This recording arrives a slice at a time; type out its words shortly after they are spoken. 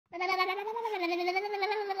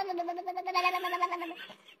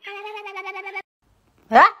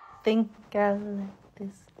think I like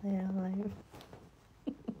this little life.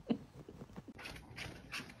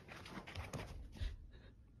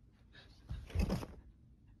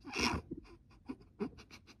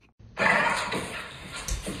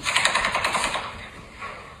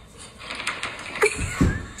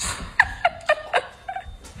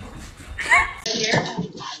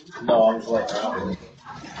 No, I'm just like,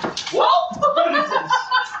 what? What is this?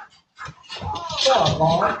 Shut up,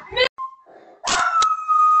 Mom.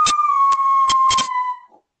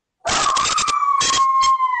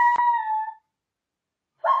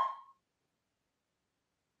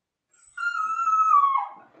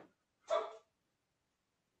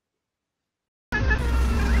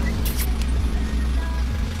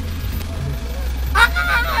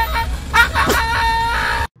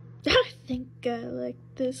 I think I like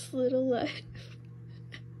this little life.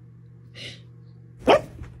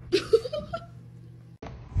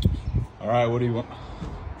 Alright, what do you want?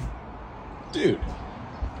 Dude.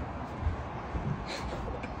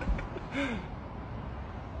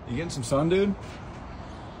 You getting some sun, dude?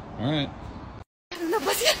 Alright.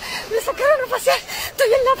 Me sacaron a pasear,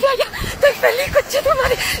 estoy en la playa, estoy feliz,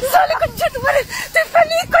 conchetumare, sale conchetumare, estoy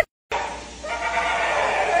feliz,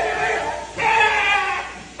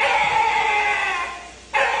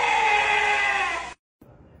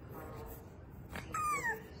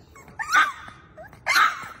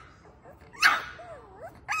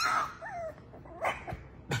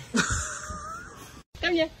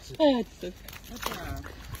 Kom je? Dat is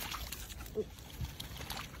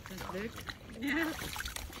leuk. Ja.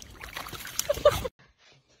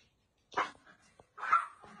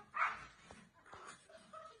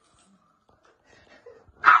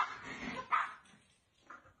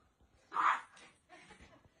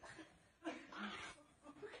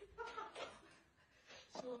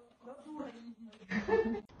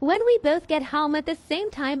 When we both get home at the same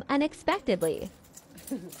time unexpectedly.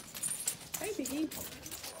 Hi, Piggy.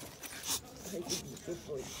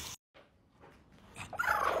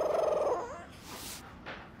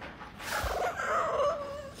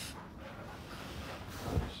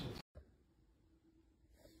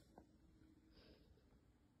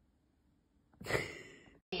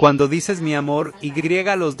 Cuando dices mi amor, Y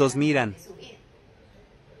los dos miran.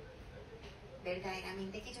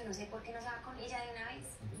 Verdaderamente que yo no sé por qué no se va con ella de una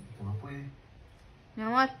vez. No puede. Mi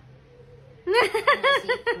amor.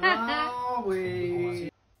 No,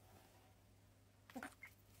 güey.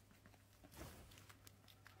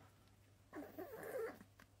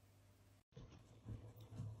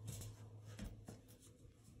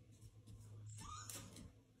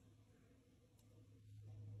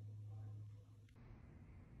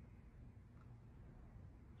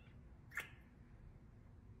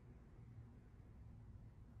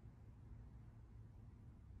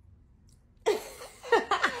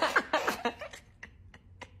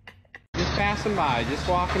 Passing by, just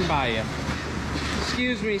walking by you.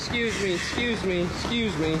 Excuse me, excuse me, excuse me,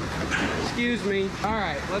 excuse me, excuse me. All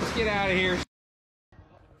right, let's get out of here.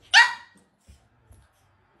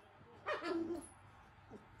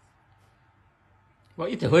 What are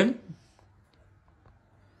you doing?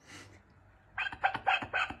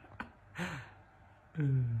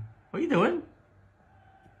 What are you doing?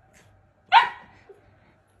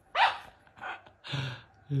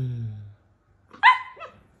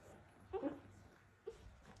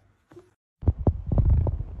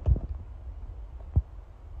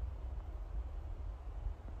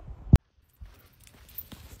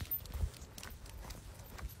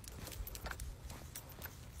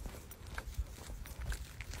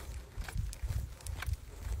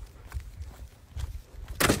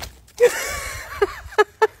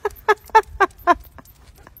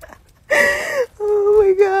 Oh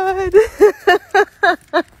my god.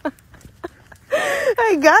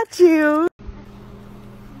 I got you.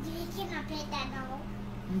 Can I pet that dog?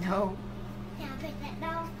 No. Can I pet that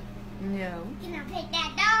dog? No. Can I pet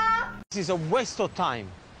that dog? This is a waste of time.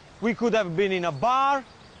 We could have been in a bar,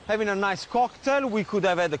 having a nice cocktail. We could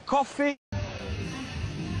have had a coffee.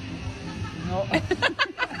 No.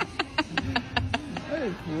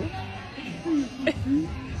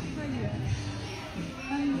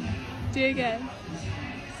 Do it again.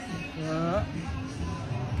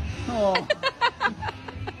 Oh.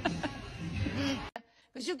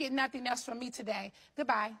 Because you get nothing else from me today.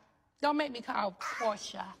 Goodbye. Don't make me call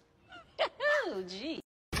Portia. Oh, gee.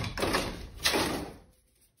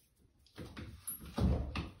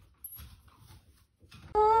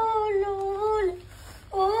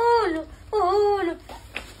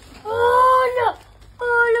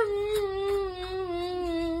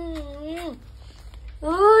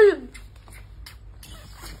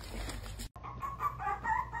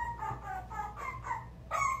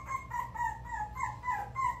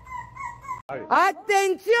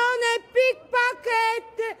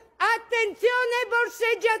 Attenzione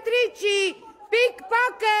borseggiatrici!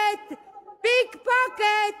 Pickpocket!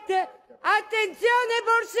 Pickpocket! Attenzione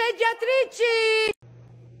borseggiatrici!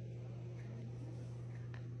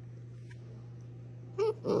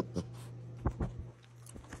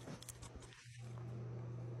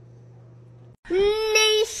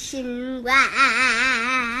 Nationwide.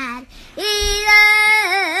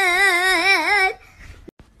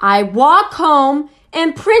 I walk home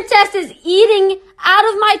and Princess is eating out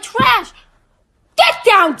of my trash. Get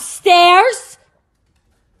downstairs!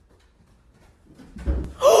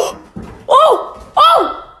 Oh!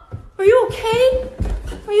 Are you okay?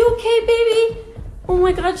 Are you okay, baby? Oh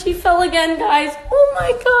my God, she fell again, guys. Oh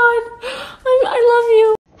my God. I love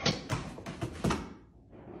you.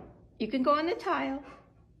 You can go on the tile.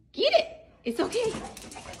 Get it. It's okay.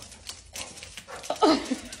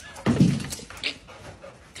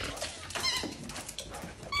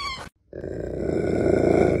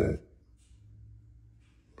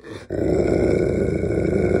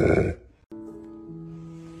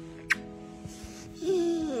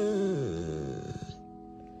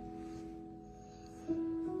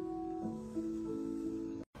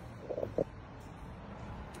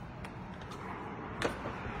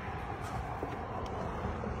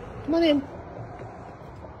 Come on in.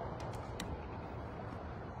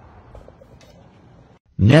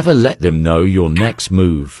 Never let them know your next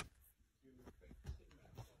move.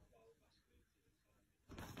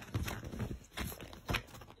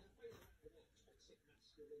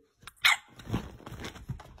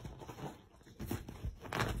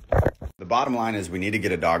 The bottom line is we need to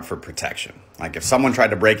get a dog for protection. Like if someone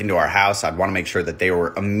tried to break into our house, I'd want to make sure that they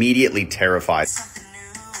were immediately terrified.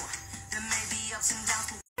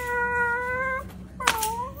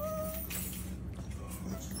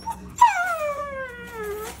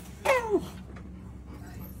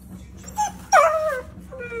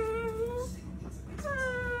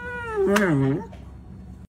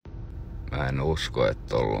 Mä en usko, että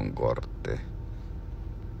tolla on kortti.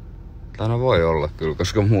 Tai no voi olla kyllä,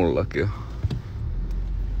 koska mullakin on.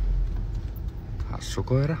 Hassu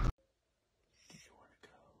koira.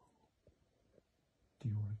 Do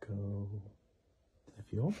you want to go to the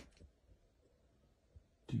field?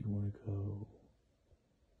 Do you want to go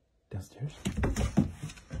downstairs?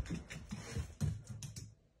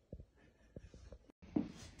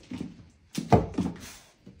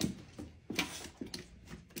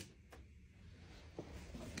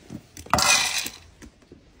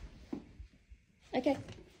 Okay.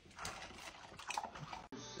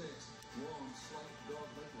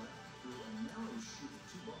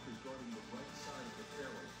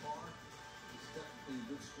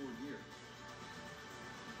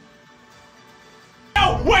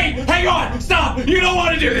 No, wait, hang on, stop, you don't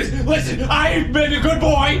want to do this. Listen, I've been a good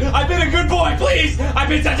boy, please. I've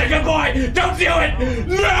been such a good boy, don't do it,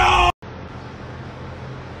 no!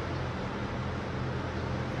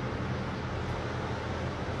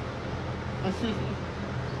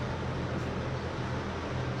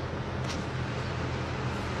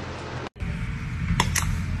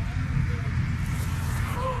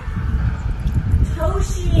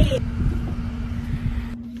 Toshi!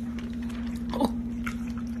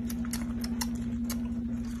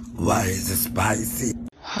 Why is it spicy?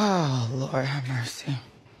 Oh, Lord have mercy.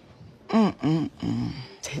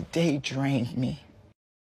 Today drained me.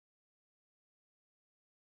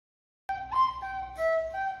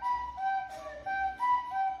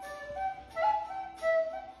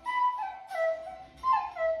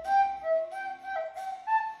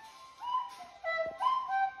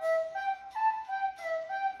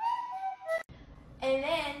 And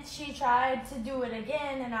then she tried to do it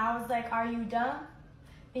again, and I was like, are you dumb?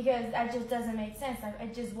 Because that just doesn't make sense. Like,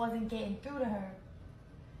 it just wasn't getting through to her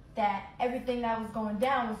that everything that was going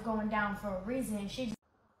down for a reason. And she just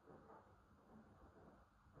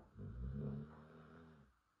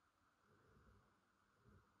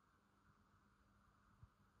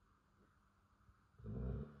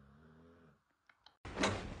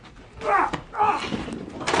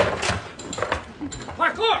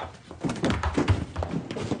Parkour!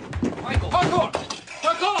 Michael, parkour!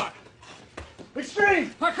 Parkour! Extreme!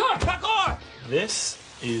 Parkour! Parkour! This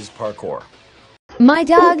is parkour. My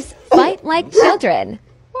dogs fight like children.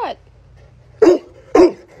 What?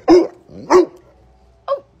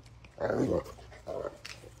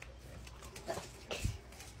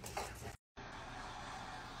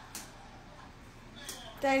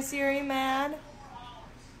 Dicey, are you mad?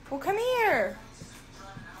 Well, come here.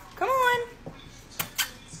 Come on.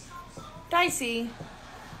 Dicey.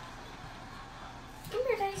 come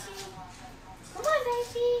here, Dicey. Come on,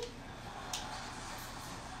 Dicey.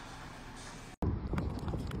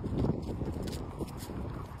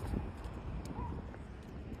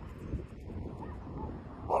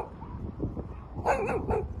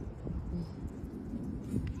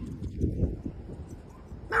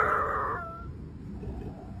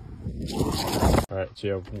 so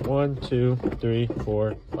you have 1, 2, 3,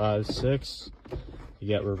 4, 5, 6. You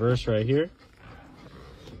got reverse right here.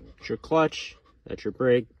 That's your clutch. That's your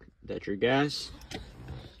brake. That's your gas.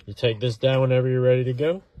 You take this down whenever you're ready to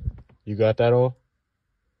go. You got that all?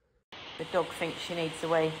 The dog thinks she needs the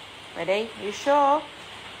wee. Ready? You sure?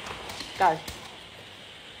 Go.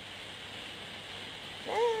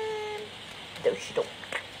 And no, she don't.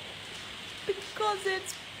 Because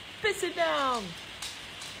it's pissing down.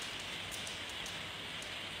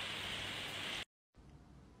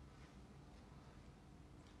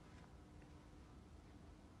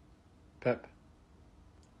 Pep.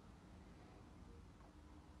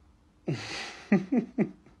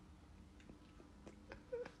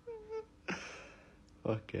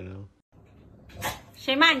 Fucking hell.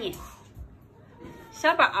 谁骂你？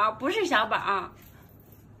小宝不是小宝，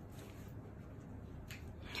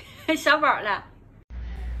小宝了。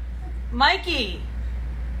Mikey,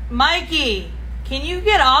 Mikey, can you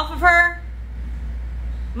get off of her?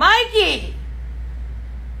 Mikey,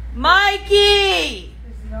 Mikey.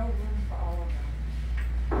 There's no room for all of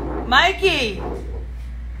them. Mikey.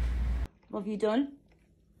 What have you done?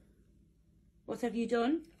 What have you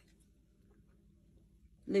done?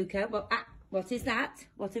 Luca, what is that?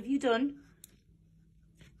 What have you done?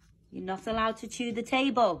 You're not allowed to chew the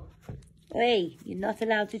table. Hey, you're not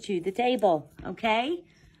allowed to chew the table, okay?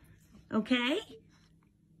 Okay?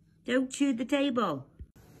 Don't chew the table.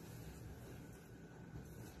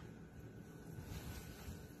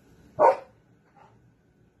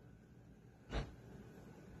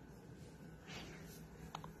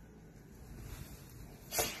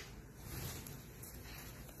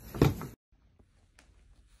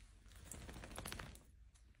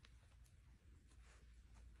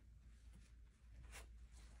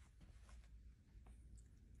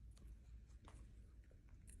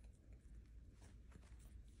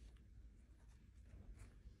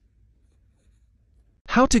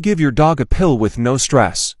 How to give your dog a pill with no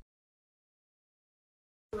stress.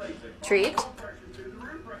 Treat.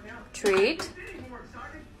 Treat.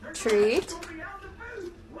 Treat.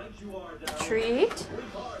 Treat.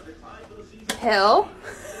 Pill.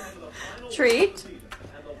 Treat.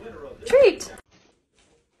 Treat.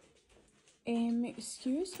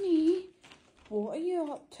 Excuse me. What are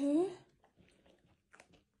you up to?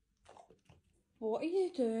 What are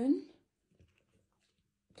you doing?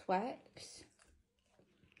 Twix?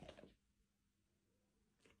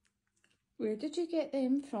 Where did you get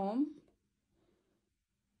them from?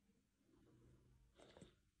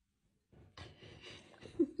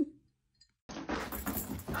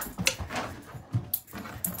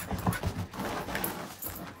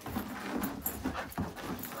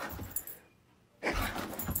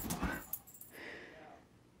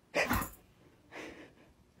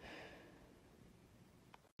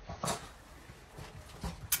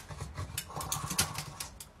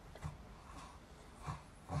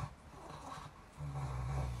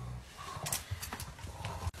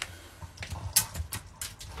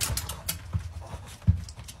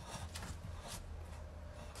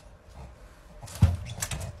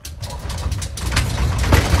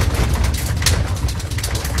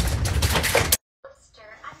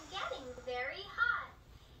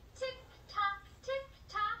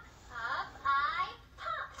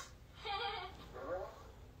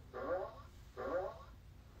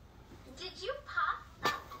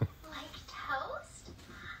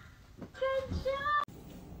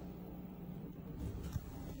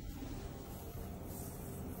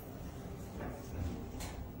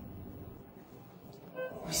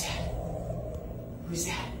 Who's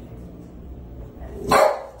that?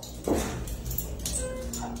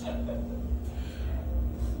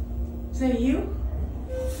 Is that you?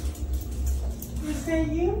 Was that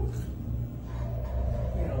you?